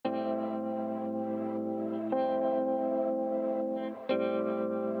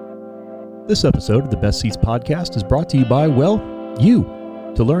This episode of the Best Seats podcast is brought to you by, well, you.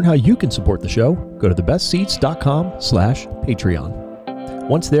 To learn how you can support the show, go to thebestseats.com/Patreon.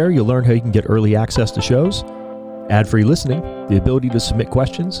 Once there, you'll learn how you can get early access to shows, ad-free listening, the ability to submit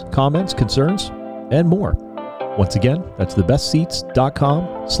questions, comments, concerns, and more. Once again, that's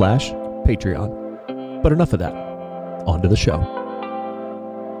thebestseats.com/Patreon. But enough of that. On to the show.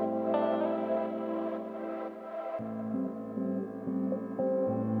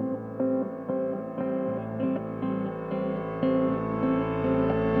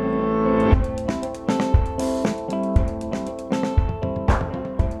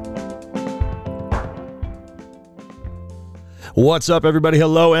 What's up, everybody?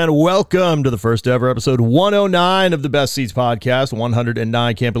 Hello, and welcome to the first ever episode 109 of the Best Seats podcast.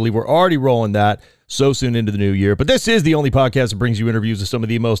 109. Can't believe we're already rolling that so soon into the new year. But this is the only podcast that brings you interviews with some of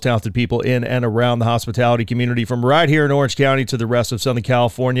the most talented people in and around the hospitality community from right here in Orange County to the rest of Southern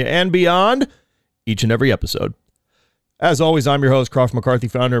California and beyond each and every episode. As always, I'm your host, Croft McCarthy,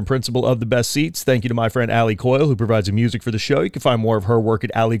 founder and principal of The Best Seats. Thank you to my friend Allie Coyle, who provides the music for the show. You can find more of her work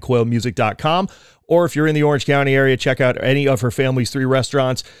at alliecoylemusic.com. Or if you're in the Orange County area, check out any of her family's 3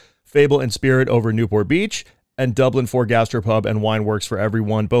 restaurants, Fable and Spirit over in Newport Beach, and Dublin 4 Gastropub and Wine Works for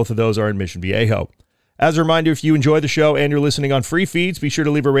Everyone. Both of those are in Mission Viejo. As a reminder, if you enjoy the show and you're listening on free feeds, be sure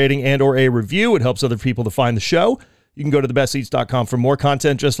to leave a rating and or a review. It helps other people to find the show. You can go to thebestseats.com for more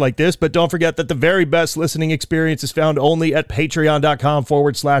content just like this, but don't forget that the very best listening experience is found only at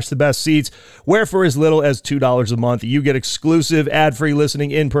patreon.com/thebestseats, where for as little as $2 a month, you get exclusive ad-free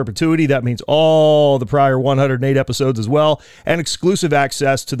listening in perpetuity. That means all the prior 108 episodes as well, and exclusive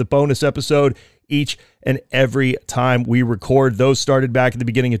access to the bonus episode each and every time we record. Those started back at the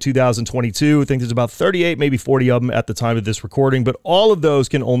beginning of 2022. I think there's about 38, maybe 40 of them at the time of this recording, but all of those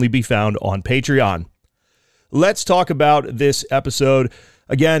can only be found on Patreon. Let's talk about this episode.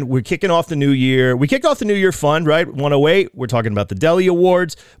 Again, we're kicking off the new year. We kicked off the new year fun, right? 108. We're talking about the Deli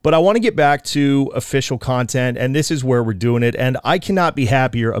Awards, but I want to get back to official content, and this is where we're doing it, and I cannot be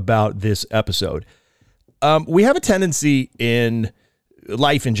happier about this episode. We have a tendency in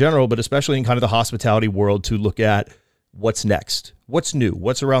life in general, but especially in kind of the hospitality world, to look at what's next, what's new,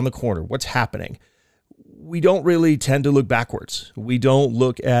 what's around the corner, what's happening. We don't really tend to look backwards. We don't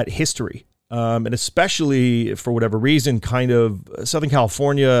look at history. And especially for whatever reason, kind of Southern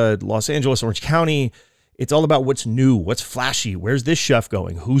California, Los Angeles, Orange County, it's all about what's new, what's flashy, where's this chef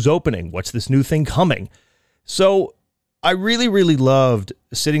going, who's opening, what's this new thing coming. So I really, really loved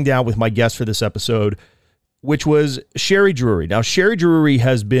sitting down with my guest for this episode, which was Sheri Drewry. Now, Sheri Drewry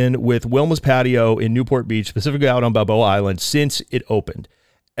has been with Wilma's Patio in Newport Beach, specifically out on Balboa Island, since it opened.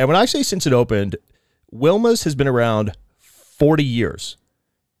 And when I say since it opened, Wilma's has been around 40 years.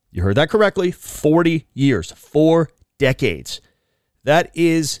 You heard that correctly, 40 years, 4 decades. That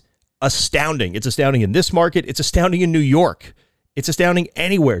is astounding. It's astounding in this market. It's astounding in New York. It's astounding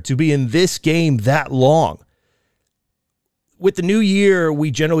anywhere to be in this game that long. With the new year, we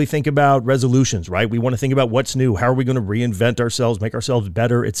generally think about resolutions, right? We want to think about what's new. How are we going to reinvent ourselves, make ourselves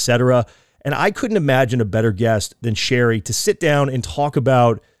better, etc. And I couldn't imagine a better guest than Sheri to sit down and talk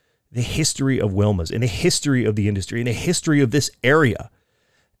about the history of Wilma's and the history of the industry and the history of this area.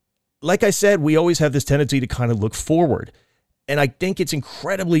 Like I said, we always have this tendency to kind of look forward. And I think it's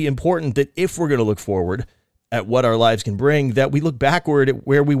incredibly important that if we're going to look forward at what our lives can bring, that we look backward at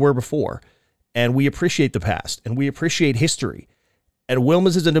where we were before. And we appreciate the past and we appreciate history. And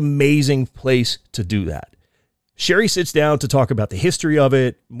Wilma's is an amazing place to do that. Sheri sits down to talk about the history of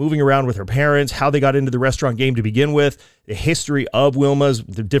it, moving around with her parents, how they got into the restaurant game to begin with, the history of Wilma's,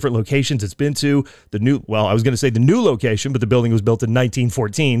 the different locations it's been to, the new location, but the building was built in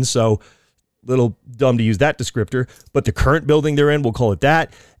 1914, so a little dumb to use that descriptor, but the current building they're in, we'll call it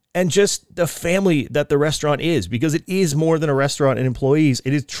that, and just the family that the restaurant is, because it is more than a restaurant and employees.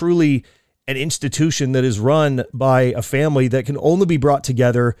 It is truly an institution that is run by a family that can only be brought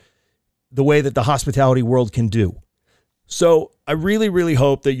together the way that the hospitality world can do. So I really, really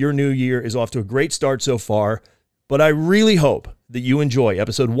hope that your new year is off to a great start so far, but I really hope that you enjoy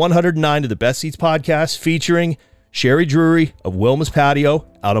episode 109 of the Best Seats podcast featuring Sheri Drewry of Wilma's Patio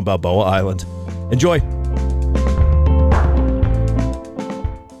out on Balboa Island. Enjoy.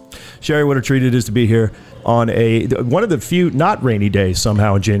 Sheri, what a treat it is to be here on one of the few not rainy days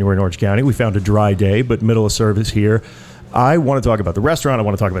somehow in January in Orange County. We found a dry day, but middle of service here. I want to talk about the restaurant. I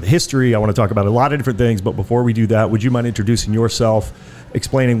want to talk about the history. I want to talk about a lot of different things. But before we do that, would you mind introducing yourself,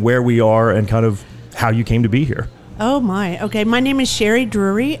 explaining where we are and kind of how you came to be here? Oh my. Okay. My name is Sheri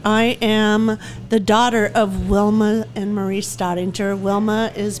Drewry. I am the daughter of Wilma and Marie Stodinger.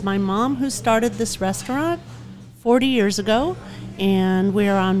 Wilma is my mom who started this restaurant 40 years ago, and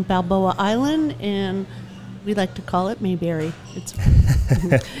we're on Balboa Island, and we like to call it Mayberry.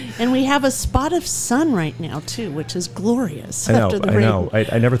 And we have a spot of sun right now, too, which is glorious. I know, after the I rain. know.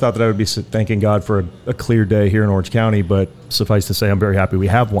 I never thought that I would be thanking God for a clear day here in Orange County, but suffice to say, I'm very happy we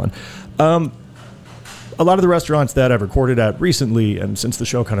have one. A lot of the restaurants that I've recorded at recently, and since the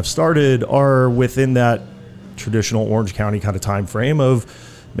show kind of started, are within that traditional Orange County kind of time frame of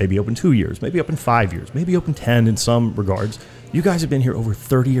maybe open 2 years, maybe open 5 years, maybe open 10 in some regards. You guys have been here over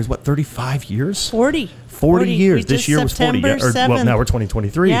 30 years. What, 35 years? 40 years. This year was 40. September 7th. Well, now we're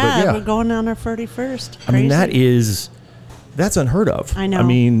 2023. Yeah, but yeah, we're going on our 31st. I mean, Crazy. that's unheard of. I know. I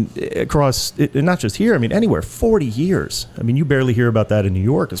mean, across, not just here, I mean, anywhere, 40 years. I mean, you barely hear about that in New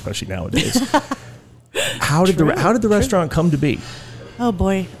York, especially nowadays. How did the restaurant come to be? Oh,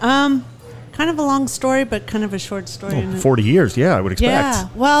 boy. Kind of a long story, but kind of a short story. 40 years, yeah, I would expect. Yeah,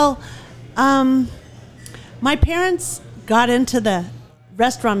 well, my parents got into the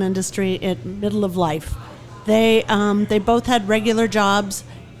restaurant industry at middle of life. They both had regular jobs,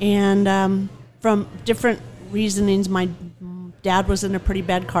 and from different reasonings, my dad was in a pretty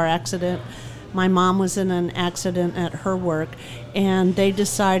bad car accident. My mom was in an accident at her work, and they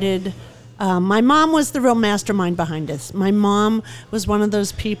decided... my mom was the real mastermind behind this. My mom was one of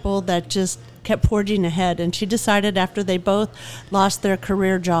those people that just kept forging ahead, and she decided after they both lost their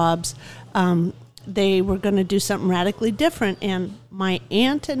career jobs, they were going to do something radically different. And my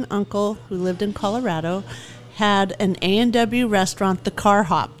aunt and uncle, who lived in Colorado, had an A&W restaurant, the Car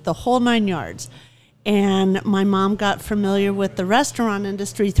Hop, the whole 9 yards. And my mom got familiar with the restaurant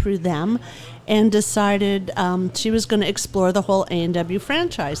industry through them and decided she was going to explore the whole A&W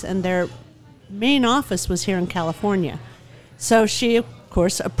franchise. And their main office was here in California. So she, of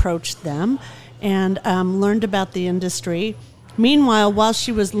course, approached them and learned about the industry. Meanwhile, while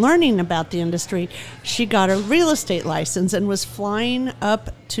she was learning about the industry, she got a real estate license and was flying up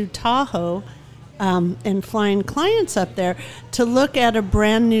to Tahoe and flying clients up there to look at a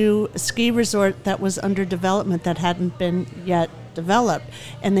brand new ski resort that was under development that hadn't been yet developed.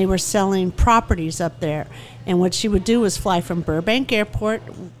 And they were selling properties up there. And what she would do was fly from Burbank Airport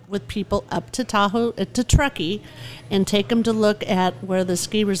with people up to Tahoe, to Truckee, and take them to look at where the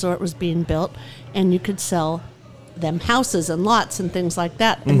ski resort was being built. And you could sell them houses and lots and things like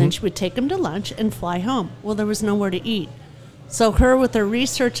that. And then she would take them to lunch and fly home. Well, there was nowhere to eat. So her, with her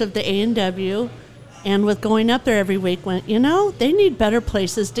research of the A&W and with going up there every week, went, they need better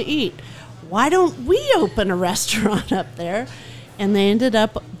places to eat. Why don't we open a restaurant up there? And they ended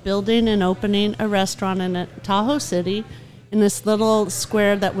up building and opening a restaurant in Tahoe City in this little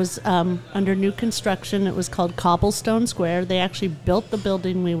square that was under new construction. It was called Cobblestone Square. They actually built the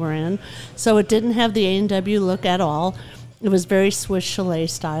building we were in, so it didn't have the A&W look at all. It was very Swiss chalet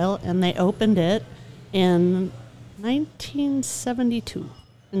style, and they opened it in 1972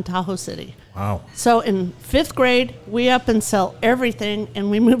 in Tahoe City. Wow. So in 5th grade, we up and sell everything, and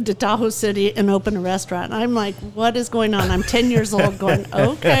we moved to Tahoe City and opened a restaurant. I'm like, what is going on? I'm 10 years old going,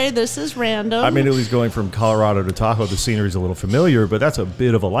 okay, this is random. I mean, at least going from Colorado to Tahoe, the scenery's a little familiar, but that's a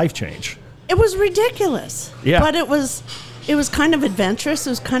bit of a life change. It was ridiculous. Yeah. But it was kind of adventurous.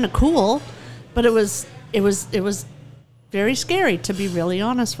 It was kind of cool, but it was very scary, to be really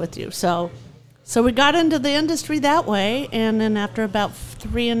honest with you. So we got into the industry that way, and then after about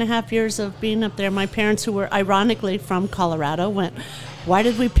 3.5 years of being up there, my parents, who were ironically from Colorado, went, why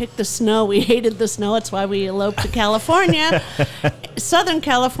did we pick the snow? We hated the snow. That's why we eloped to California, Southern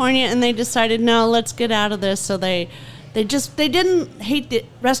California, and they decided, no, let's get out of this. So they didn't hate the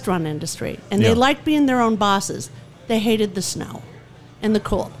restaurant industry, and they liked being their own bosses. They hated the snow and the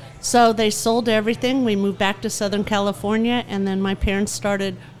cold. So they sold everything. We moved back to Southern California, and then my parents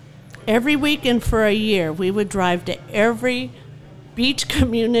started... Every weekend for a year, we would drive to every beach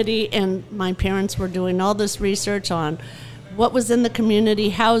community, and my parents were doing all this research on what was in the community,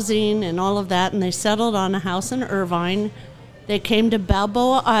 housing and all of that, and they settled on a house in Irvine. They came to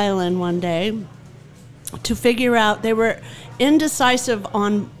Balboa Island one day to figure out, they were indecisive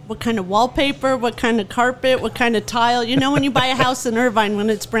on what kind of wallpaper, what kind of carpet, what kind of tile. When you buy a house in Irvine,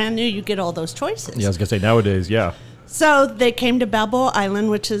 when it's brand new, you get all those choices. Yeah, I was going to say, nowadays, yeah. So they came to Balboa Island,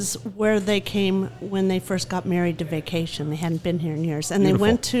 which is where they came when they first got married to vacation. They hadn't been here in years. And Beautiful. They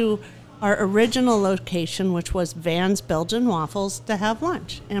went to our original location, which was Van's Belgian Waffles, to have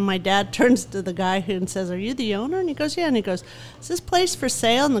lunch. And my dad turns to the guy and says, are you the owner? And he goes, yeah. And he goes, is this place for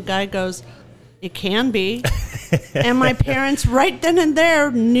sale? And the guy goes, it can be. And my parents right then and there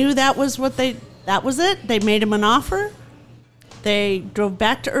knew that was it. They made him an offer. They drove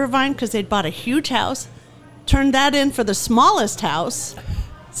back to Irvine because they'd bought a huge house. Turned that in for the smallest house,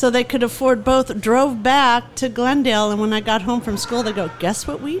 so they could afford both, drove back to Glendale. And when I got home from school, they go, guess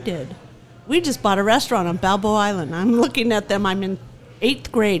what we did? We just bought a restaurant on Balboa Island. I'm looking at them. I'm in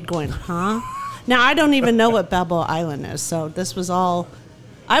 8th grade going, huh? Now, I don't even know what Balboa Island is. So this was all...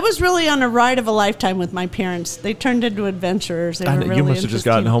 I was really on a ride of a lifetime with my parents. They turned into adventurers. They were really you must have just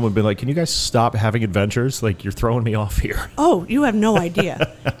gotten home and been like, can you guys stop having adventures? Like, you're throwing me off here. Oh, you have no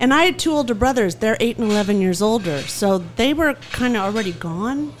idea. And I had 2 older brothers. They're 8 and 11 years older. So they were kind of already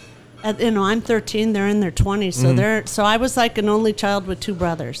gone. I'm 13. They're in their 20s. So I was like an only child with 2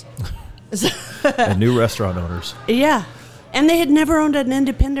 brothers. And new restaurant owners. Yeah. And they had never owned an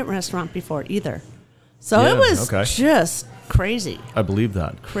independent restaurant before either. So it was just... crazy. I believe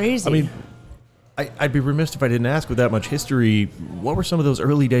that. Crazy. I mean, I'd be remiss if I didn't ask, with that much history, what were some of those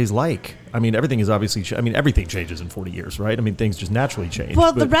early days like? I mean, everything is obviously, everything changes in 40 years, right? I mean, things just naturally change.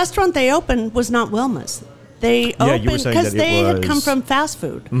 Well, the restaurant they opened was not Wilma's. They opened because they had come from fast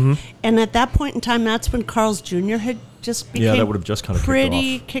food. Mm-hmm. And at that point in time, that's when Carl's Jr. had just became that would have just kind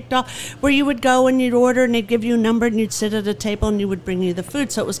of kicked off, where you would go and you'd order and they'd give you a number and you'd sit at a table and you would bring you the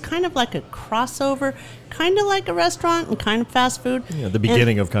food. So it was kind of like a crossover, kind of like a restaurant and kind of fast food. Yeah, the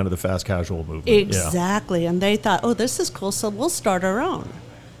beginning of kind of the fast casual movement. Exactly. Yeah. And they thought, oh, this is cool, so we'll start our own.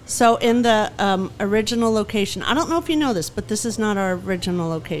 So in the original location, I don't know if you know this, but this is not our original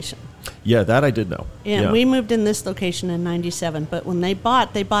location. Yeah, that I did know. And we moved in this location in 97, but when they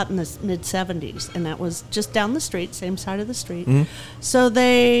bought in the mid-70s, and that was just down the street, same side of the street. Mm-hmm. So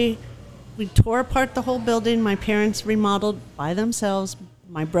we tore apart the whole building. My parents remodeled by themselves.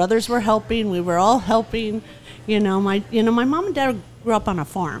 My brothers were helping. We were all helping. My mom and dad grew up on a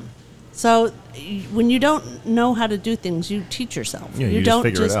farm. So when you don't know how to do things, you teach yourself. Yeah, you don't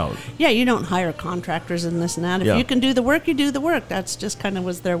just figure it out. Yeah, you don't hire contractors and this and that. If you can do the work, you do the work. That's just kind of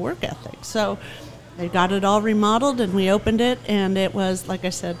was their work ethic. So they got it all remodeled, and we opened it, and it was, like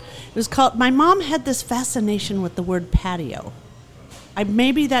I said, it was called, my mom had this fascination with the word patio.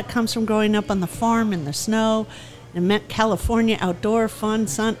 Maybe that comes from growing up on the farm in the snow. It meant California, outdoor, fun,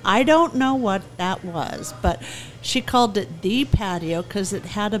 sun. I don't know what that was, but she called it the patio because it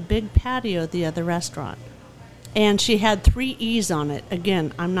had a big patio, the other restaurant. And she had 3 E's on it.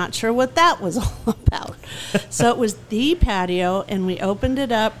 Again, I'm not sure what that was all about. So it was the patio, and we opened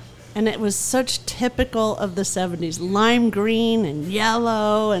it up, and it was such typical of the 70s. Lime green and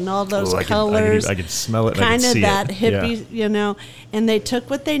yellow and all those colors. I could smell it and kind I could see of that it. hippie, And they took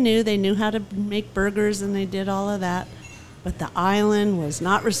what they knew. They knew how to make burgers, and they did all of that. But the island was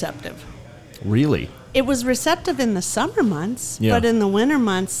not receptive. Really? It was receptive in the summer months, but in the winter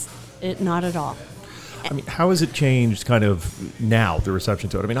months, not at all. I mean, how has it changed kind of now, the reception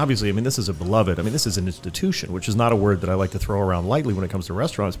to it? I mean, obviously, this is a beloved, this is an institution, which is not a word that I like to throw around lightly when it comes to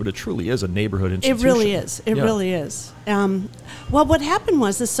restaurants, but it truly is a neighborhood institution. It really is. It really is. Well, what happened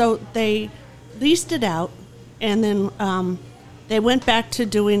was, so they leased it out, and then they went back to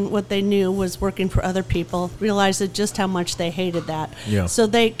doing what they knew was working for other people, realized just how much they hated that. Yeah. So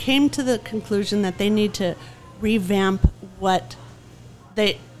they came to the conclusion that they need to revamp what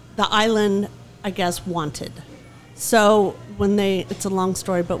the island, I guess, wanted. So when it's a long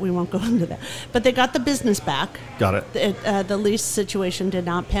story, but we won't go into that. But they got the business back. Got it. The lease situation did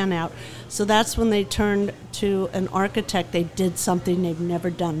not pan out. So that's when they turned to an architect. They did something they've never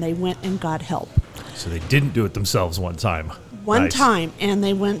done. They went and got help. So they didn't do it themselves one time. One time. And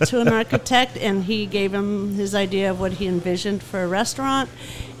they went to an architect, and he gave them his idea of what he envisioned for a restaurant.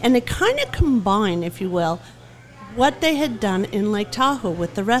 And they kind of combined, if you will, what they had done in Lake Tahoe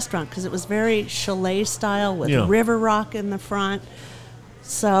with the restaurant, because it was very chalet style with river rock in the front.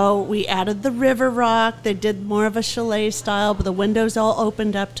 So we added the river rock. They did more of a chalet style, but the windows all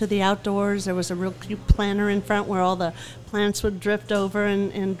opened up to the outdoors. There was a real cute planter in front where all the plants would drift over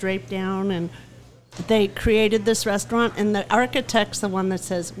and drape down. And they created this restaurant, and the architect's the one that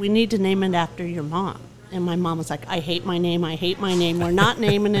says, we need to name it after your mom. And my mom was like, I hate my name. We're not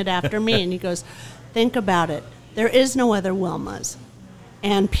naming it after me. And he goes, think about it. There is no other Wilma's,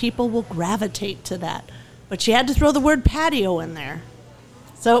 and people will gravitate to that. But she had to throw the word patio in there.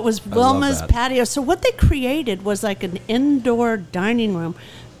 So it was Wilma's Patio. So what they created was like an indoor dining room,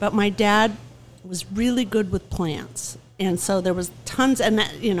 but my dad was really good with plants. And so there was tons, and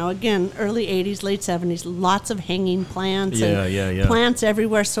that, again, early 80s, late 70s, lots of hanging plants and plants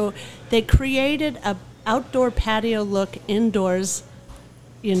everywhere. So they created a outdoor patio look indoors,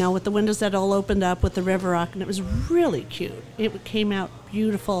 with the windows that all opened up with the river rock, and it was really cute. It came out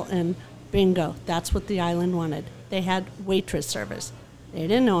beautiful, and bingo, that's what the island wanted. They had waitress service. They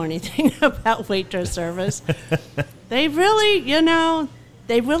didn't know anything about waitress service. They really,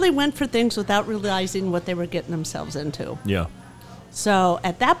 they really went for things without realizing what they were getting themselves into. Yeah. So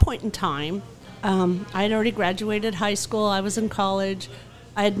at that point in time, I had already graduated high school. I was in college.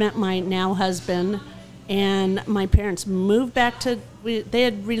 I had met my now husband, and my parents moved back to, they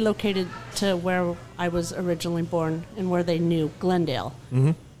had relocated to where I was originally born and where they knew, Glendale.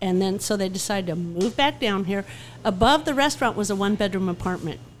 Mm-hmm. And then so they decided to move back down here. Above the restaurant was a one-bedroom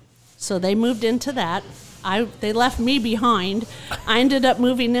apartment. So they moved into that. They left me behind. I ended up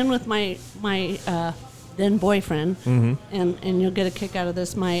moving in with my then boyfriend, mm-hmm. and you'll get a kick out of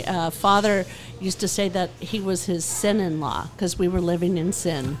this. My father used to say that he was his sin-in-law because we were living in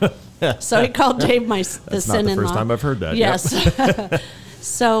sin. So he called Dave the sin-in-law. That's not the first time I've heard that. Yes. Yep.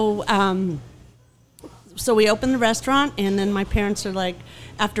 So we opened the restaurant, and then my parents are like,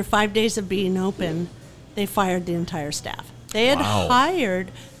 after 5 days of being open, they fired the entire staff. They had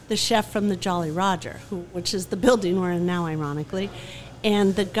hired the chef from the Jolly Roger, which is the building we're in now, ironically.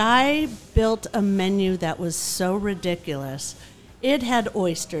 And the guy built a menu that was so ridiculous. It had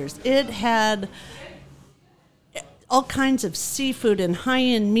oysters. It had all kinds of seafood and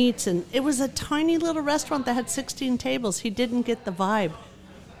high-end meats. And it was a tiny little restaurant that had 16 tables. He didn't get the vibe.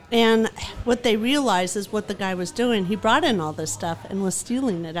 And what they realized is what the guy was doing. He brought in all this stuff and was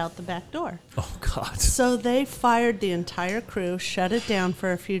stealing it out the back door. Oh, God. So they fired the entire crew, shut it down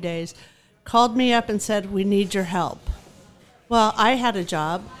for a few days, called me up and said, "We need your help." Well, I had a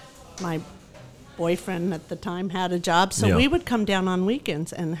job. My boyfriend at the time had a job, so we would come down on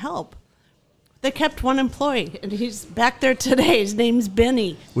weekends and help. They kept one employee, and he's back there today. His name's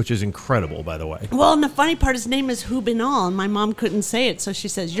Benny. Which is incredible, by the way. Well, and the funny part, his name is Hubinal, and my mom couldn't say it, so she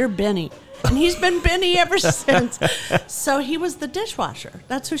says, "You're Benny." And he's been Benny ever since. So he was the dishwasher.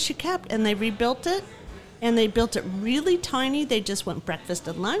 That's who she kept. And they rebuilt it, and they built it really tiny. They just went breakfast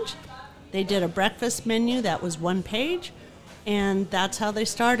and lunch. They did a breakfast menu that was one page. And that's how they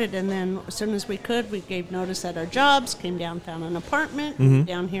started. And then as soon as we could, we gave notice at our jobs, came down, found an apartment,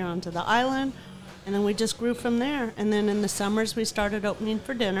 down here onto the island. And then we just grew from there. And then in the summers, we started opening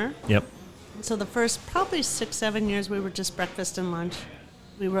for dinner. Yep. So the first probably 6-7 years, we were just breakfast and lunch.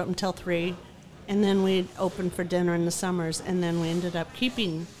 We were open until 3. And then we'd open for dinner in the summers. And then we ended up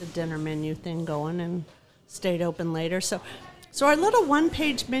keeping the dinner menu thing going and stayed open later. So our little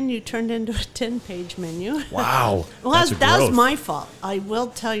one-page menu turned into a 10-page menu. Wow. Well, that was my fault. I will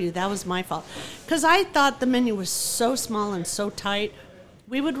tell you, that was my fault. Because I thought the menu was so small and so tight,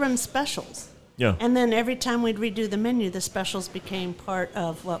 we would run specials. Yeah. And then every time we'd redo the menu, the specials became part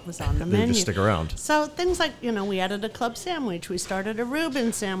of what was on the menu. They just stick around. So things like, we added a club sandwich. We started a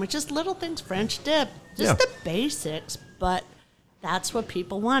Reuben sandwich. Just little things, French dip. Just the basics, but that's what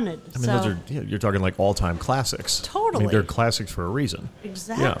people wanted. I mean, those are, you're talking like all-time classics. Totally. I mean, they're classics for a reason.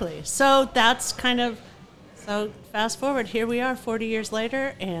 Exactly. Yeah. So that's so fast forward, here we are 40 years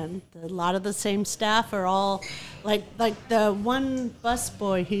later, and a lot of the same staff are all, like the one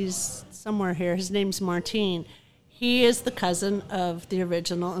busboy, he's somewhere here, his name's Martine. He is the cousin of the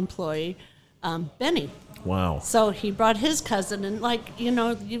original employee, Benny. Wow. So he brought his cousin, and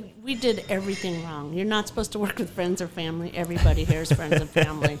we did everything wrong. You're not supposed to work with friends or family. Everybody here is friends and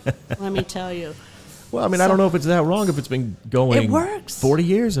family. Let me tell you. Well, I mean, I don't know if it's that wrong, if it's been going it works. 40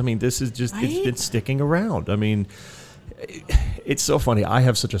 years. I mean, this is just, It's been sticking around. I mean, it's so funny. I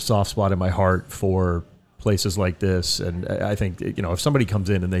have such a soft spot in my heart for places like this. And I think, if somebody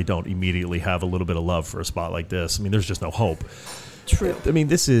comes in and they don't immediately have a little bit of love for a spot like this, I mean, there's just no hope. True. I mean,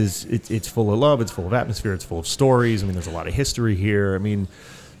 this is, it's full of love. It's full of atmosphere. It's full of stories. I mean, there's a lot of history here. I mean,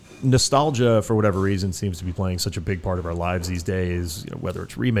 nostalgia, for whatever reason, seems to be playing such a big part of our lives these days, whether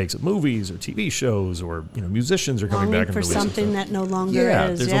it's remakes of movies or TV shows or, musicians are coming longing back and for releasing something stuff. that no longer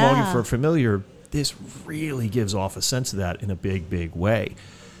is. There's a longing for a familiar. This really gives off a sense of that in a big, big way.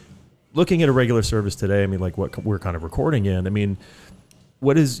 Looking at a regular service today, I mean, like what we're kind of recording in, I mean,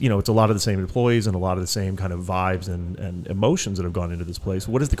 what is, it's a lot of the same employees and a lot of the same kind of vibes and emotions that have gone into this place.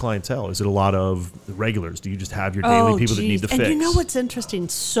 What is the clientele? Is it a lot of the regulars? Do you just have your daily people that need to fix? And you know what's interesting?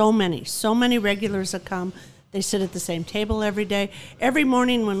 So many regulars that come. They sit at the same table every day. Every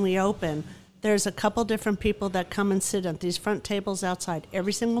morning when we open, there's a couple different people that come and sit at these front tables outside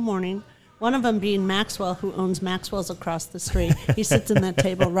every single morning. One of them being Maxwell, who owns Maxwell's across the street. He sits in that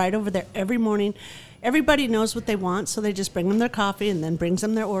table right over there every morning. Everybody knows what they want, so they just bring them their coffee and then brings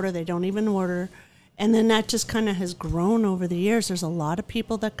them their order. They don't even order. And then that just kind of has grown over the years. There's a lot of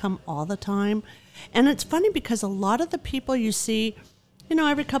people that come all the time. And it's funny because a lot of the people you see,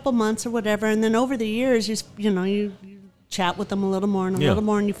 every couple months or whatever, and then over the years, you chat with them a little more and a little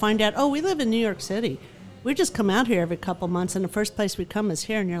more, and you find out, we live in New York City. We just come out here every couple months, and the first place we come is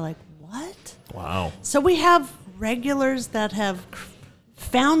here, and you're like, what? Wow. So we have regulars that have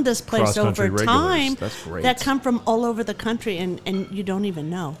found this place Cross-country over regulars. time That's great. that come from all over the country, and you don't even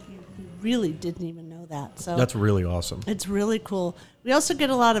know. You really didn't even know that. So That's really awesome. it's really cool. We also get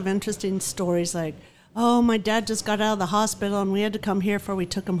a lot of interesting stories like, oh, my dad just got out of the hospital and we had to come here before we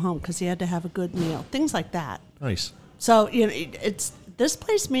took him home because he had to have a good meal. Things like that. Nice. So, this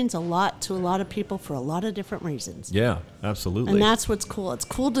place means a lot to a lot of people for a lot of different reasons. Yeah, absolutely. And that's what's cool. It's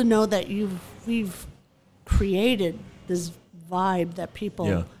cool to know that we've created this vibe that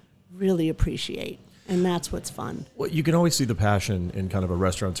people really appreciate. And that's what's fun. Well, you can always see the passion in kind of a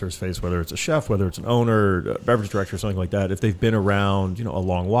restaurateur's face, whether it's a chef, whether it's an owner, a beverage director, something like that. If they've been around, a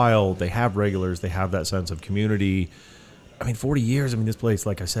long while, they have regulars, they have that sense of community. 40 years, this place,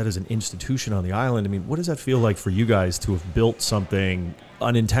 like I said, is an institution on the island. What does that feel like for you guys to have built something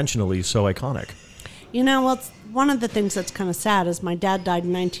unintentionally so iconic? Well, one of the things that's kind of sad is my dad died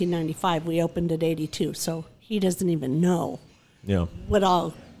in 1995. We opened at 82, so he doesn't even know what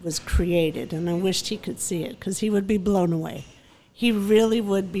all was created, and I wished he could see it because he would be blown away. He really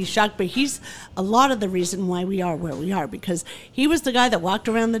would be shocked, but he's a lot of the reason why we are where we are, because he was the guy that walked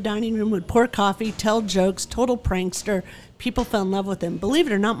around the dining room, would pour coffee, tell jokes, total prankster. People fell in love with him. Believe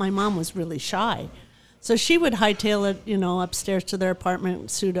it or not, my mom was really shy. So she would hightail it, upstairs to their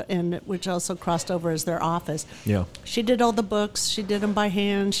apartment, and which also crossed over as their office. Yeah. She did all the books. She did them by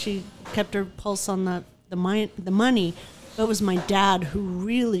hand. She kept her pulse on the money. But it was my dad who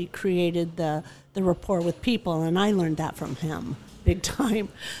really created the rapport with people, and I learned that from him big time.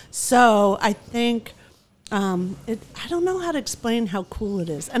 So I think, I don't know how to explain how cool it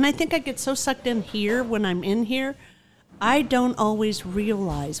is. And I think I get so sucked in here when I'm in here, I don't always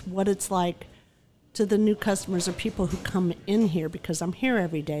realize what it's like to the new customers or people who come in here, because I'm here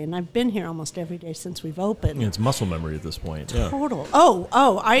every day, and I've been here almost every day since we've opened. Yeah, it's muscle memory at this point. Total.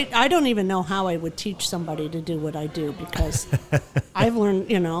 Yeah. I don't even know how I would teach somebody to do what I do, because I've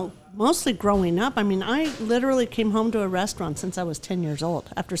learned, mostly growing up. I literally came home to a restaurant since I was 10 years old.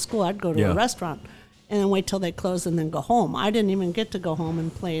 After school, I'd go to a restaurant and then wait till they closed and then go home. I didn't even get to go home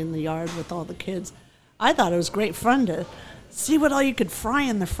and play in the yard with all the kids. I thought it was great fun to see what all you could fry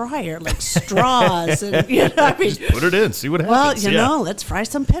in the fryer, like straws and just put it in, see what happens. Well, let's fry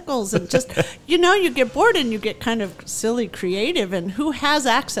some pickles and just you get bored and you get kind of silly creative, and who has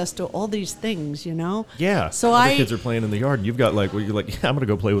access to all these things, Yeah. So the kids are playing in the yard and you've got I'm gonna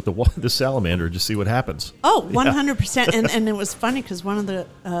go play with the salamander and just see what happens. 100%. And it was funny because one of the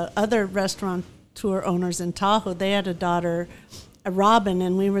other restaurateur owners in Tahoe, they had a daughter, Robin,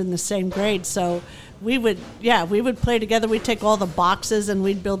 and we were in the same grade, so we would play together. We'd take all the boxes and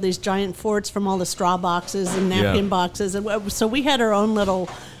we'd build these giant forts from all the straw boxes and napkin boxes, and so we had our own little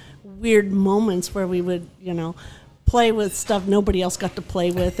weird moments where we would play with stuff nobody else got to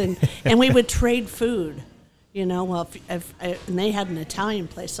play with, and we would trade food. And they had an Italian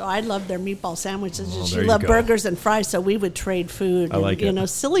place, so I loved their meatball sandwiches, and she loved burgers and fries, so we would trade food. I like it.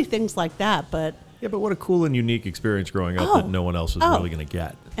 Silly things like that, but. Yeah, but what a cool and unique experience growing up that no one else was really going to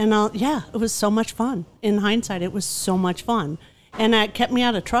get. And it was so much fun. In hindsight, it was so much fun. And it kept me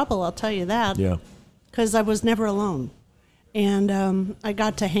out of trouble, I'll tell you that. Yeah. Because I was never alone. And I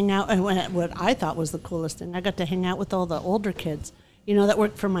got to hang out, and what I thought was the coolest thing, I got to hang out with all the older kids, that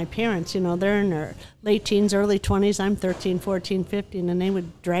worked for my parents. They're in their late teens, early 20s. I'm 13, 14, 15, and they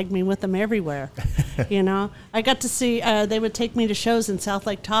would drag me with them everywhere. I got to see, they would take me to shows in South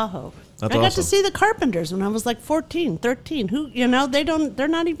Lake Tahoe. That's I got awesome. to see the Carpenters when I was like 14, 13. Who, they're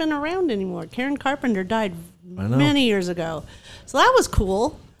not even around anymore. Karen Carpenter died many years ago. So that was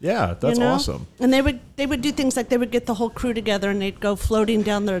cool. Yeah, that's awesome. And they would do things like they would get the whole crew together and they'd go floating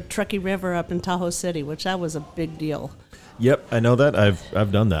down the Truckee River up in Tahoe City, which that was a big deal. Yep, I know that.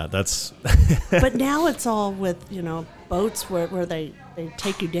 I've done that. That's But now it's all with, boats where they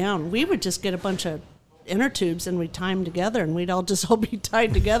take you down. We would just get a bunch of inner tubes and we'd tie them together and we'd all be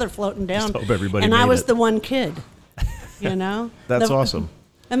tied together floating down. Just hope everybody and made I was it. the one kid, That's awesome.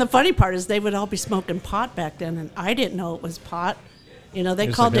 And the funny part is they would all be smoking pot back then, and I didn't know it was pot. They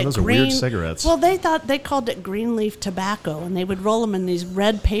called it those are green. weird cigarettes. Well, they called it green leaf tobacco, and they would roll them in these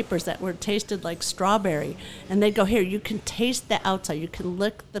red papers that were tasted like strawberry. And they'd go, here, you can taste the outside, you can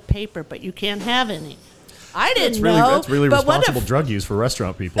lick the paper, but you can't have any. I didn't know. That's really but responsible drug use for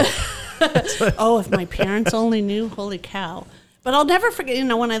restaurant people. If my parents only knew, holy cow. But I'll never forget,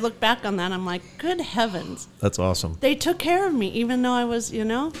 when I look back on that, I'm like, good heavens. That's awesome. They took care of me, even though I was,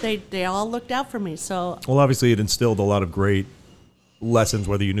 they all looked out for me. So. Well, obviously it instilled a lot of great lessons,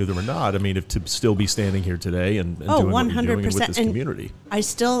 whether you knew them or not. If to still be standing here today and doing 100%. what you're doing with this community. I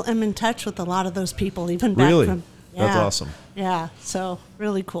still am in touch with a lot of those people, even back Really? from. Yeah, That's awesome. Yeah, so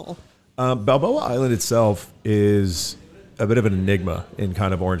really cool. Balboa Island itself is a bit of an enigma in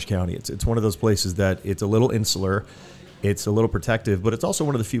kind of Orange County. It's one of those places that it's a little insular, it's a little protective, but it's also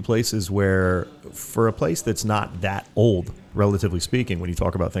one of the few places where, for a place that's not that old, relatively speaking, when you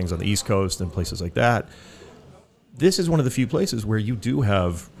talk about things on the East Coast and places like that, this is one of the few places where you do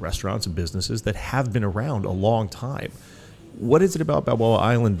have restaurants and businesses that have been around a long time. What is it about Balboa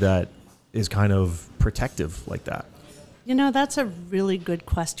Island that is kind of protective like that? That's a really good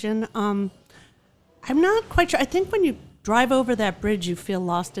question. I'm not quite sure. I think when you drive over that bridge, you feel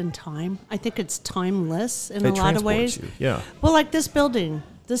lost in time. I think it's timeless in a lot of ways. You. Yeah. Well, like this building.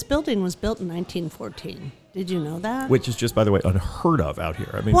 This building was built in 1914. Did you know that? Which is just, by the way, unheard of out here.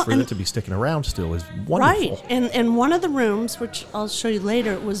 I mean, for it to be sticking around still is wonderful. Right. And one of the rooms, which I'll show you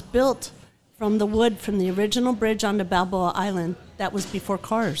later, was built from the wood from the original bridge onto Balboa Island. That was before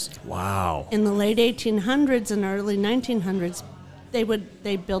cars. Wow. In the late 1800s and early 1900s,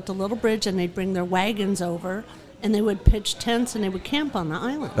 they built a little bridge and they'd bring their wagons over and they would pitch tents and they would camp on the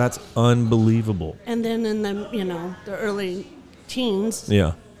island. That's unbelievable. And then in the early teens,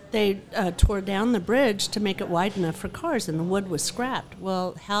 they tore down the bridge to make it wide enough for cars, and the wood was scrapped.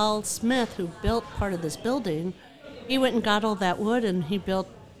 Well, Hal Smith, who built part of this building, he went and got all that wood and he built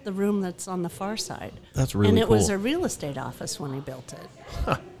the room that's on the far side. That's really cool. And it cool. was a real estate office when he built it.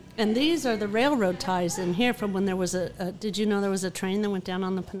 Huh. And these are the railroad ties in here from when there was did you know there was a train that went down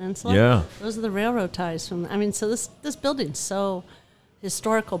on the peninsula? Yeah. Those are the railroad ties so this building's so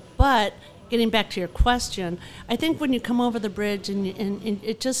historical. But getting back to your question, I think when you come over the bridge and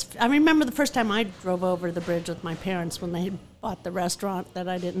it just, I remember the first time I drove over the bridge with my parents when they had bought the restaurant that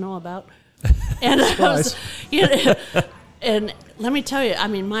I didn't know about. And and let me tell you, I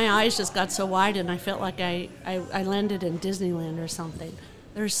mean, my eyes just got so wide and I felt like I landed in Disneyland or something.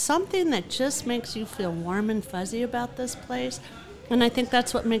 There's something that just makes you feel warm and fuzzy about this place. And I think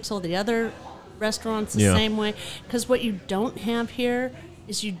that's what makes all the other restaurants the same way. Because what you don't have here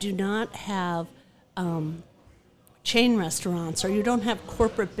is you do not have chain restaurants, or you don't have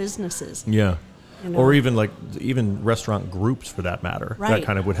corporate businesses. Yeah. Or even restaurant groups, for that matter, that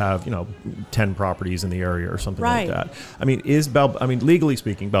kind of would have 10 properties in the area or something like that. I mean, legally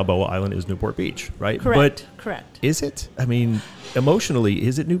speaking, Balboa Island is Newport Beach, right? Correct. Is it? I mean, emotionally,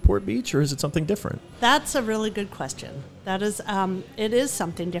 is it Newport Beach or is it something different? That's a really good question. That is, it is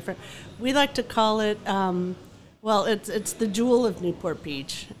something different. We like to call it. It's the jewel of Newport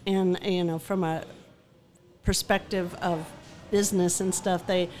Beach, and from a perspective of business and stuff,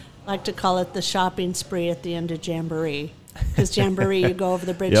 they like to call it the shopping spree at the end of Jamboree. Because Jamboree, you go over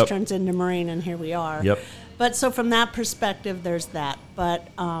the bridge, turns into Marine, and here we are. Yep. But so from that perspective, there's that. But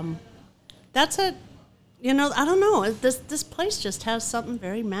that's I don't know. This place just has something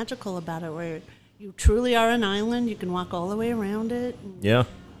very magical about it, where you truly are an island. You can walk all the way around it. Yeah.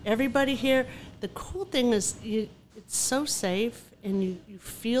 Everybody here, the cool thing is it's so safe, and you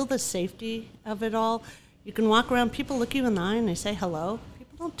feel the safety of it all. You can walk around, people look you in the eye, and they say hello.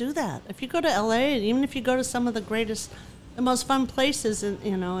 Don't do that. If you go to LA, and even if you go to some of the most fun places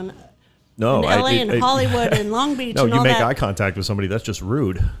in LA and Hollywood and Long Beach, no, and all you make that, eye contact with somebody, that's just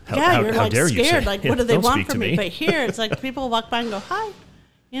rude. You're how dare scared. You say, like, what do they want from me? me? But here, it's like people walk by and go, hi.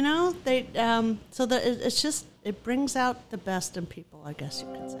 They so that it's just, it brings out the best in people, I guess you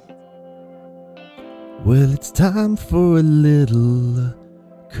could say. Well, it's time for a little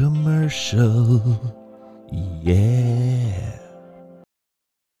commercial. Yeah.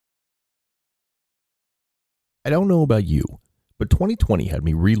 I don't know about you, but 2020 had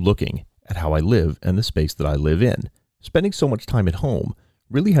me re-looking at how I live and the space that I live in. Spending so much time at home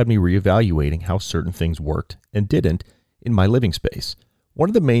really had me reevaluating how certain things worked and didn't in my living space. One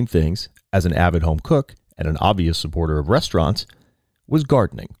of the main things, as an avid home cook and an obvious supporter of restaurants, was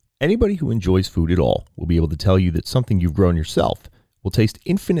gardening. Anybody who enjoys food at all will be able to tell you that something you've grown yourself will taste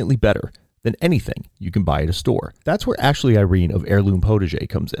infinitely better than anything you can buy at a store. That's where Ashley Irene of Heirloom Potager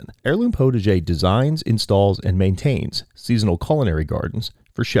comes in. Heirloom Potager designs, installs, and maintains seasonal culinary gardens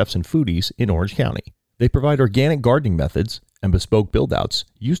for chefs and foodies in Orange County. They provide organic gardening methods and bespoke build-outs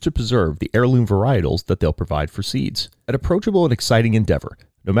used to preserve the heirloom varietals that they'll provide for seeds. An approachable and exciting endeavor,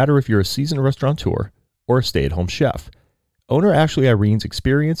 no matter if you're a seasoned restaurateur or a stay-at-home chef. Owner Ashley Irene's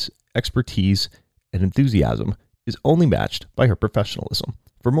experience, expertise, and enthusiasm is only matched by her professionalism.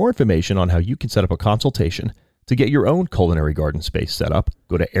 For more information on how you can set up a consultation to get your own culinary garden space set up,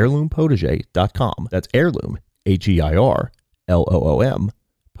 go to heirloompotager.com. That's heirloom, HEIRLOOM,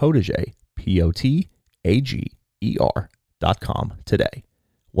 potager, POTAGER.com today.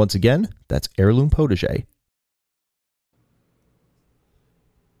 Once again, that's Heirloom Potager.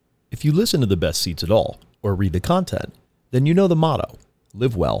 If you listen to The Best Seats at all, or read the content, then you know the motto,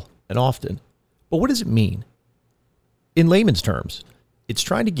 live well and often. But what does it mean? In layman's terms, it's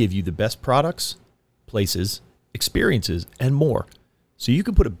trying to give you the best products, places, experiences, and more, so you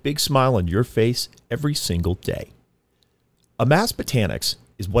can put a big smile on your face every single day. Amass Botanics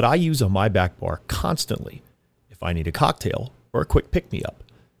is what I use on my back bar constantly if I need a cocktail or a quick pick-me-up.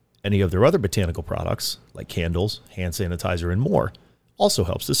 Any of their other botanical products, like candles, hand sanitizer, and more, also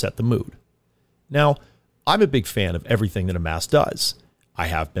helps to set the mood. Now, I'm a big fan of everything that Amass does. I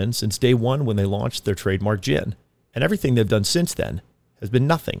have been since day one when they launched their trademark gin, and everything they've done since then has been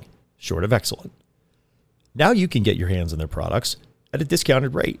nothing short of excellent. Now you can get your hands on their products at a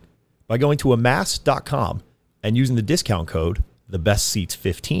discounted rate by going to amass.com and using the discount code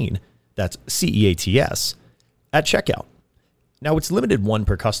TheBestSeats15, that's CEATS, at checkout. Now it's limited one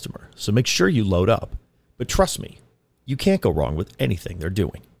per customer, so make sure you load up. But trust me, you can't go wrong with anything they're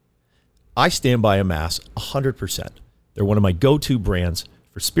doing. I stand by Amass 100%. They're one of my go-to brands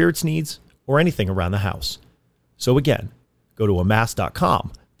for spirits needs or anything around the house. So again, go to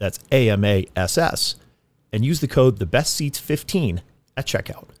amass.com, that's AMASS, and use the code TheBestSeats15 at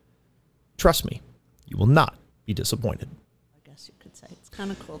checkout. Trust me, you will not be disappointed. I guess you could say it's kind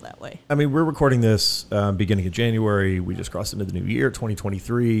of cool that way. I mean, we're recording this beginning of January. We just crossed into the new year,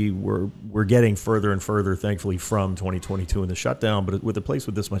 2023. We're getting further and further, thankfully, from 2022 and the shutdown. But with a place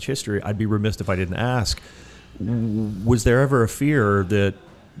with this much history, I'd be remiss if I didn't ask, was there ever a fear that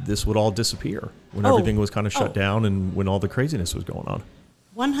this would all disappear when everything was kind of shut down and when all the craziness was going on?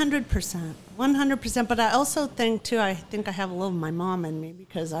 100%. 100%. But I also think, too, I think I have a little of my mom in me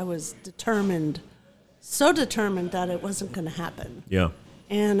because I was determined, so determined that it wasn't going to happen. Yeah.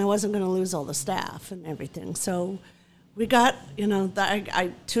 And I wasn't going to lose all the staff and everything. So we got,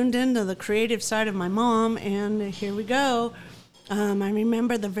 I tuned into the creative side of my mom, and here we go. I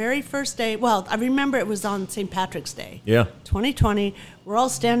remember the very first day. Well, I remember it was on St. Patrick's Day. Yeah. 2020. We're all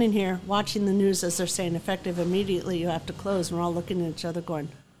standing here watching the news as they're saying effective immediately you have to close. And we're all looking at each other going,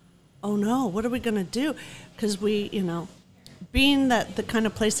 oh no, what are we going to do? Because we, being that the kind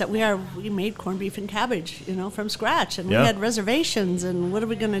of place that we are, we made corned beef and cabbage, from scratch. And we had reservations, and what are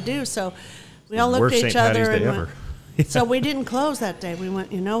we going to do? So we all looked at each other and went, so we didn't close that day. We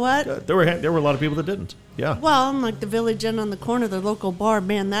went, you know what? There were a lot of people that didn't. Yeah. Well, like the Village Inn on the corner, the local bar,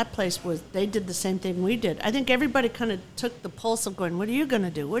 man, that place they did the same thing we did. I think everybody kind of took the pulse of going, what are you going to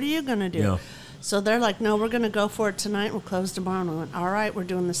do? What are you going to do? Yeah. So they're like, no, we're going to go for it tonight. We'll close tomorrow. And I went, all right, we're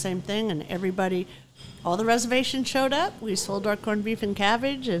doing the same thing. And everybody, all the reservations showed up. We sold our corned beef and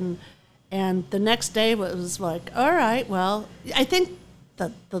cabbage. And the next day was like, all right, well, I think the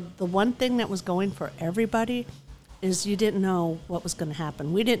one thing that was going for everybody is you didn't know what was going to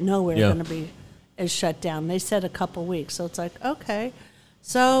happen. We didn't know we were going to be shut down. They said a couple weeks. So it's like, okay.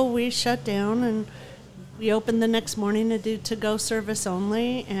 So we shut down, and we opened the next morning to do to-go service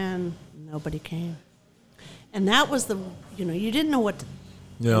only, and nobody came. And that was you didn't know what to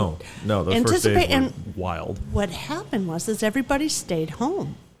No, those first days were wild. What happened was everybody stayed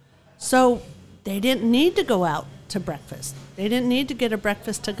home. So they didn't need to go out to breakfast. They didn't need to get a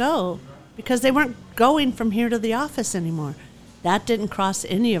breakfast to go because they weren't going from here to the office anymore. That didn't cross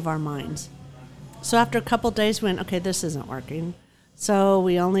any of our minds. So after a couple of days, we went, okay, this isn't working. So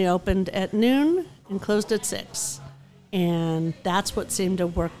we only opened at noon and closed at 6. And that's what seemed to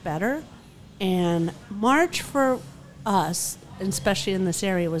work better. And March for us, especially in this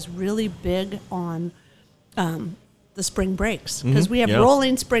area, was really big on the spring breaks. Because we have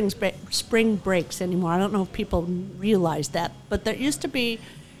rolling spring breaks anymore. I don't know if people realize that. But there used to be,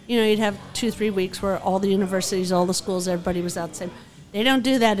 you'd have 2-3 weeks where all the universities, all the schools, everybody was out the same. They don't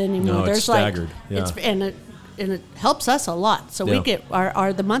do that anymore. No, it's staggered. And it helps us a lot. So we get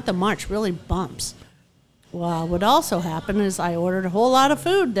the month of March really bumps. Well, what also happened is I ordered a whole lot of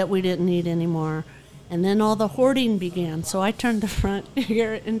food that we didn't need anymore. And then all the hoarding began. So I turned the front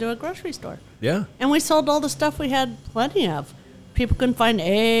here into a grocery store. Yeah. And we sold all the stuff we had plenty of. People couldn't find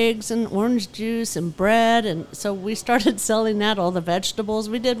eggs and orange juice and bread. And so we started selling that, all the vegetables.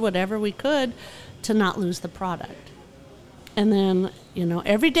 We did whatever we could to not lose the product. And then,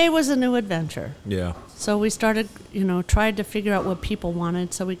 every day was a new adventure. Yeah. So we started, tried to figure out what people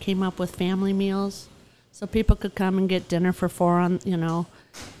wanted. So we came up with family meals so people could come and get dinner for 4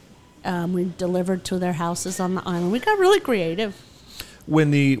 on, we delivered to their houses on the island. We got really creative.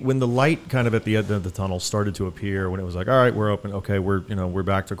 When the light kind of at the end of the tunnel started to appear, when it was like, all right, we're open. Okay, we're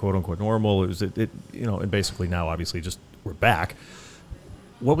back to quote unquote normal. And basically now obviously just we're back.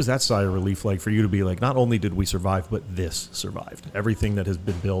 What was that sigh of relief like for you to be like, not only did we survive, but this survived? Everything that has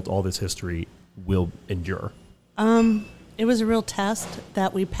been built, all this history will endure. It was a real test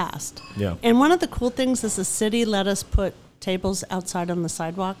that we passed. Yeah. And one of the cool things is the city let us put tables outside on the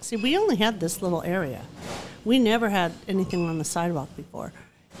sidewalk. See, we only had this little area. We never had anything on the sidewalk before.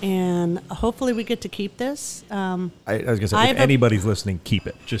 And hopefully we get to keep this. I was going to say, if anybody's listening, keep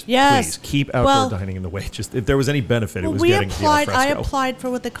it. Just please keep outdoor dining in the way. Just if there was any benefit, it was getting the al fresco. I applied for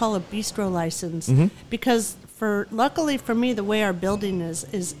what they call a bistro license because luckily for me, the way our building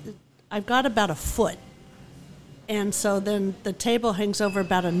is I've got about a foot. And so then the table hangs over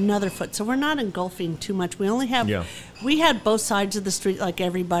about another foot. So we're not engulfing too much. We only have, we had both sides of the street like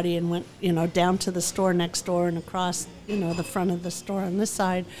everybody and went, down to the store next door and across, the front of the store on this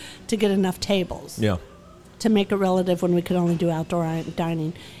side to get enough tables. Yeah. To make it relative when we could only do outdoor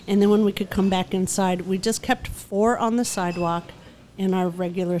dining. And then when we could come back inside, we just kept 4 on the sidewalk and our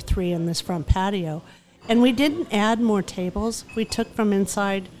regular 3 in this front patio. And we didn't add more tables. We took from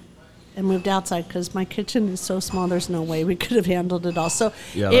inside and moved outside because my kitchen is so small, there's no way we could have handled it all. So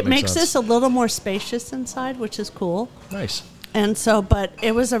it makes this a little more spacious inside, which is cool. Nice. And so, but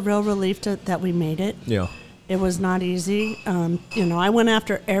it was a real relief that we made it. Yeah. It was not easy. I went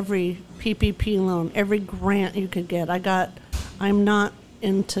after every PPP loan, every grant you could get. I'm not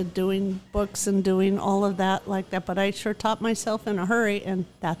into doing books and doing all of that like that, but I sure taught myself in a hurry, and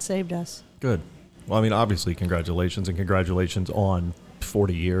that saved us. Good. Well, I mean, obviously, congratulations, and congratulations on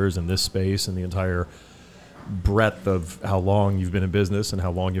 40 years in this space and the entire breadth of how long you've been in business and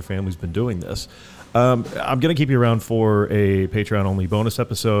how long your family's been doing this. I'm going to keep you around for a Patreon-only bonus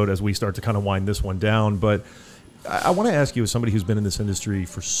episode as we start to kind of wind this one down. But I want to ask you, as somebody who's been in this industry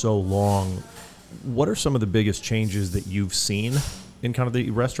for so long, what are some of the biggest changes that you've seen in kind of the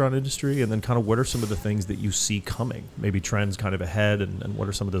restaurant industry? And then kind of what are some of the things that you see coming, maybe trends kind of ahead, and what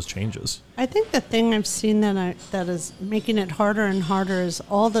are some of those changes? I think the thing I've seen that is making it harder and harder is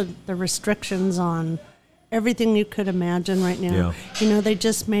all the restrictions on everything you could imagine right now. Yeah. They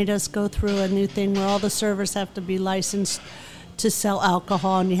just made us go through a new thing where all the servers have to be licensed to sell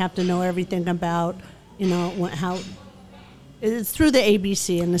alcohol, and you have to know everything about, how it's through the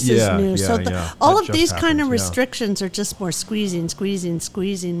ABC, and this is new. So all of these kind of restrictions are just more squeezing,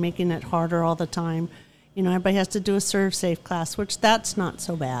 making it harder all the time. Everybody has to do a serve safe class, which that's not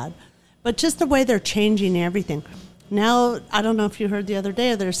so bad. But just the way they're changing everything. Now, I don't know if you heard the other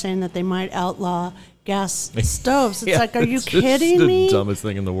day, they're saying that they might outlaw gas stoves. It's like, are you kidding me? It's the dumbest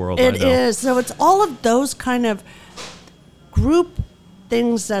thing in the world. It is. So it's all of those kind of group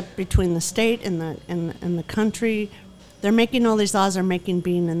things that between the state and the country, they're making all these laws are making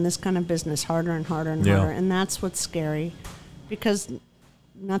being in this kind of business harder and harder and harder. And that's what's scary, because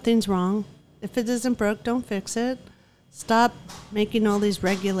nothing's wrong. If it isn't broke, don't fix it. Stop making all these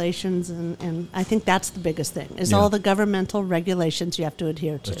regulations, and I think that's the biggest thing, is all the governmental regulations you have to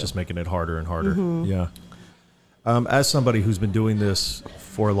adhere to. It's just making it harder and harder. Yeah. As somebody who's been doing this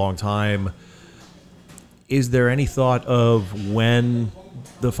for a long time, is there any thought of when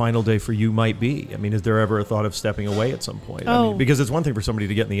the final day for you might be? I mean, is there ever a thought of stepping away at some point? I mean, because it's one thing for somebody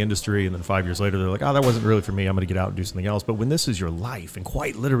to get in the industry and then 5 years later they're like, oh, that wasn't really for me, I'm going to get out and do something else. But when this is your life, and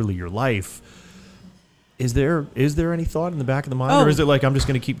quite literally your life, is there any thought in the back of the mind, or is it like, I'm just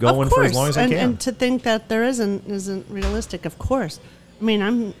going to keep going for as long as I can? And to think that there isn't realistic, of course. I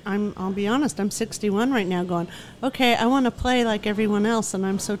mean, I'll be honest, I'm 61 right now going, okay, I want to play like everyone else, and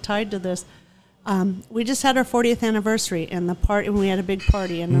I'm so tied to this. We just had our 40th anniversary, and we had a big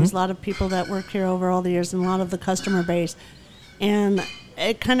party, and there was a lot of people that work here over all the years, and a lot of the customer base. And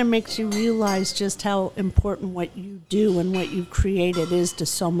it kind of makes you realize just how important what you do and what you've created is to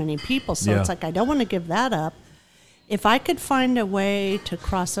so many people. So it's like, I don't want to give that up. If I could find a way to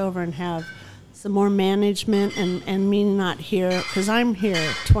cross over and have some more management and me not here, because I'm here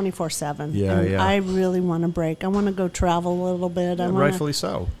 24/7. I really want to break. I want to go travel a little bit. Rightfully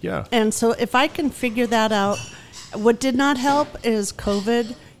so, yeah. And so if I can figure that out, what did not help is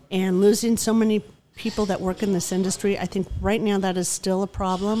COVID and losing so many people that work in this industry. I think right now that is still a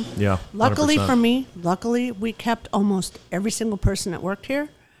problem. Yeah, 100%. Luckily for me, we kept almost every single person that worked here,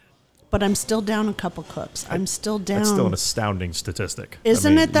 but I'm still down a couple cooks. I'm still down. That's still an astounding statistic.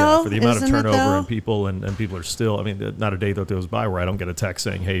 Isn't it, though? Yeah, for the amount of turnover and people, and people are still, I mean, not a day that goes by where I don't get a text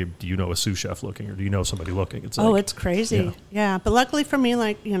saying, hey, do you know a sous chef looking, or do you know somebody looking? It's like, it's crazy. Yeah, but luckily for me,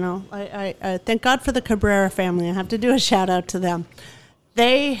 I thank God for the Cabrera family. I have to do a shout out to them.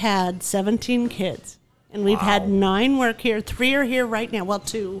 They had 17 kids, and we've had 9 work here. 3 are here right now. Well,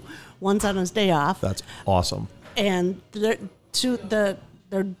 2. One's on his day off. That's awesome. And their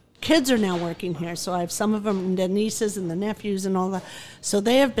kids are now working here. So I have some of them, the nieces and the nephews and all that. So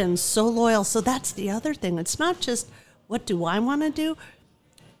they have been so loyal. So that's the other thing. It's not just, what do I want to do?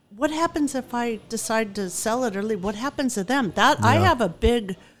 What happens if I decide to sell it or leave? What happens to them? I have a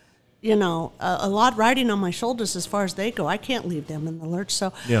big... a lot riding on my shoulders as far as they go. I can't leave them in the lurch.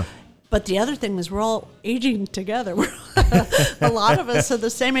 So But the other thing is we're all aging together. A lot of us are the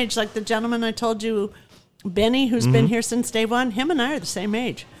same age. Like the gentleman I told you, Benny, who's been here since day one, him and I are the same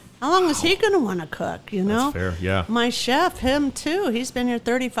age. How long is he going to want to cook, you know? That's fair, yeah. My chef, him too. He's been here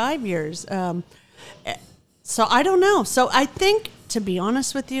 35 years. So I don't know. So I think, to be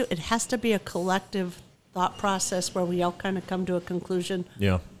honest with you, it has to be a collective thought process where we all kind of come to a conclusion.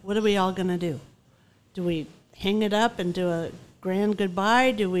 Yeah. What are we all going to do? Do we hang it up and do a grand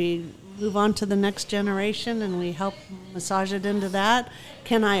goodbye? Do we move on to the next generation and we help massage it into that?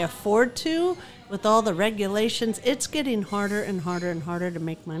 Can I afford to? With all the regulations, it's getting harder and harder and harder to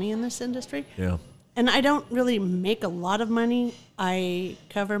make money in this industry. Yeah. And I don't really make a lot of money. I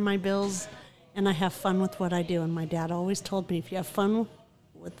cover my bills and I have fun with what I do. And my dad always told me, if you have fun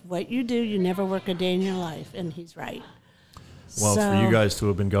with what you do, you never work a day in your life. And he's right. Well, for you guys to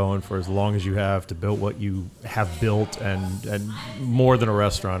have been going for as long as you have, to build what you have built, and more than a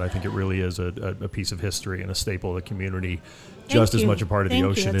restaurant, I think it really is a piece of history and a staple of the community, just as much a part of the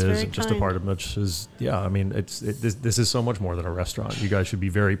ocean is, just a part of much as, I mean, this is so much more than a restaurant. You guys should be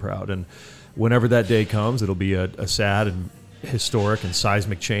very proud. And whenever that day comes, it'll be a sad and historic and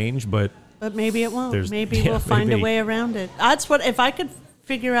seismic change, but maybe it won't. Maybe we'll find a way around it. That's what, if I could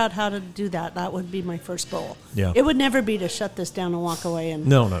figure out how to do that, that would be my first goal. Yeah. It would never be to shut this down and walk away. And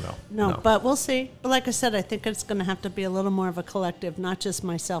No, but we'll see. But like I said, I think it's going to have to be a little more of a collective, not just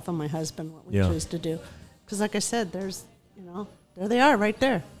myself and my husband, what we choose to do. Because like I said, there's, there they are right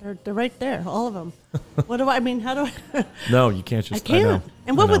there. They're right there, all of them. What do I mean? How do I? No, you can't just. I can't. I know.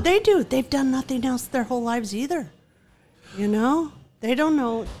 And what would they do? They've done nothing else their whole lives either. They don't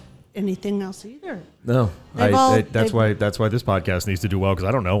know anything else either. No, that's why this podcast needs to do well, because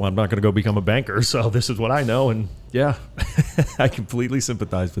I don't know. I'm not going to go become a banker, so this is what I know, and I completely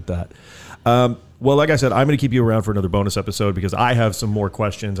sympathize with that. Well, like I said, I'm going to keep you around for another bonus episode because I have some more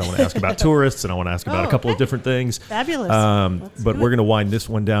questions. I want to ask about tourists, and I want to ask about a couple of different things. Fabulous. But we're going to wind this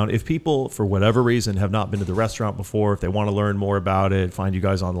one down. If people, for whatever reason, have not been to the restaurant before, if they want to learn more about it, find you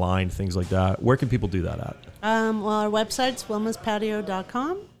guys online, things like that, where can people do that at? Well, our website's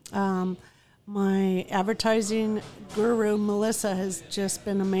wilmaspatio.com. My advertising guru, Melissa, has just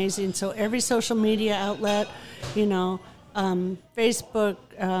been amazing. So every social media outlet, Facebook,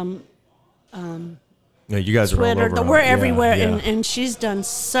 you guys Twitter, are all over. we're everywhere. Yeah. And she's done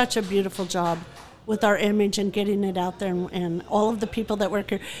such a beautiful job with our image and getting it out there, and all of the people that work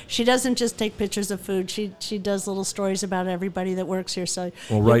here. She doesn't just take pictures of food. She does little stories about everybody that works here. So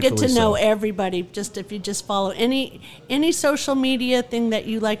you get to know everybody. Just if you just follow any social media thing that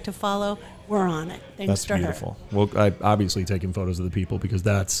you like to follow, we're on it. Thanks to her. That's beautiful. Well, I obviously taking photos of the people because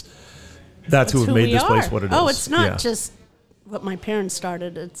that's who have made this place what it is. Oh, it's not just what my parents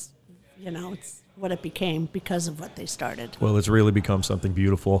started. It's it's what it became because of what they started. Well, it's really become something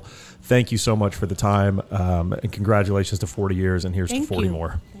beautiful. Thank you so much for the time, and congratulations to 40 years, and here's to 40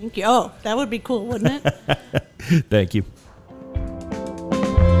 more. Thank you. Oh, that would be cool, wouldn't it? Thank you.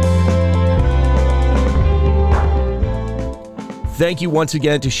 Thank you once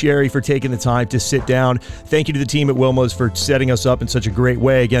again to Sheri for taking the time to sit down. Thank you to the team at Wilma's for setting us up in such a great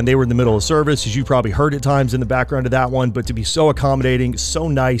way. Again, they were in the middle of service, as you probably heard at times in the background of that one, but to be so accommodating, so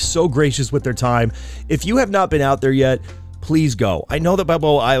nice, so gracious with their time. If you have not been out there yet, please go. I know that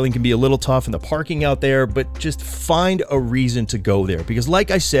Balboa Island can be a little tough in the parking out there, but just find a reason to go there. Because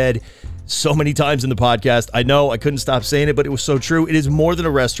like I said so many times in the podcast, I know I couldn't stop saying it, but it was so true. It is more than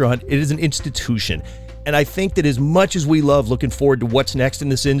a restaurant. It is an institution. And I think that as much as we love looking forward to what's next in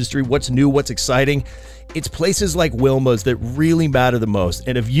this industry, what's new, what's exciting, it's places like Wilma's that really matter the most.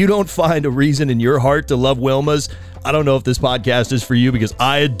 And if you don't find a reason in your heart to love Wilma's, I don't know if this podcast is for you, because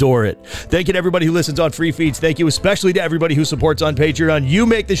I adore it. Thank you to everybody who listens on free feeds. Thank you especially to everybody who supports on Patreon. You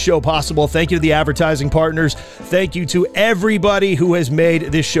make this show possible. Thank you to the advertising partners. Thank you to everybody who has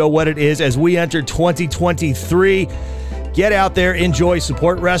made this show what it is as we enter 2023. Get out there, enjoy,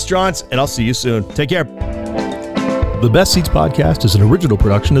 support restaurants, and I'll see you soon. Take care. The Best Seats podcast is an original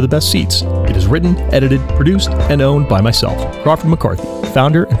production of The Best Seats. It is written, edited, produced, and owned by myself, Crawford McCarthy,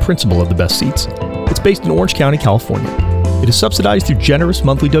 founder and principal of The Best Seats. It's based in Orange County, California. It is subsidized through generous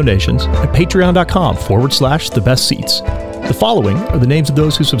monthly donations at patreon.com/The Best Seats. The following are the names of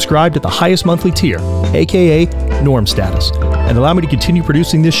those who subscribed at the highest monthly tier, aka Norm Status, and allow me to continue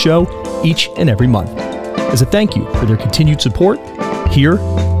producing this show each and every month. As a thank you for their continued support, here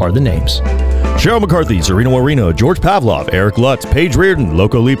are the names. Cheryl McCarthy, Serena Moreno, George Pavlov, Eric Lutz, Paige Reardon,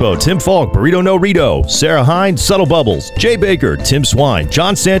 Loco Lipo, Tim Falk, Burrito No Rito, Sarah Hines, Subtle Bubbles, Jay Baker, Tim Swine,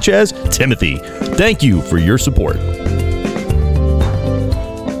 John Sanchez, Timothy. Thank you for your support.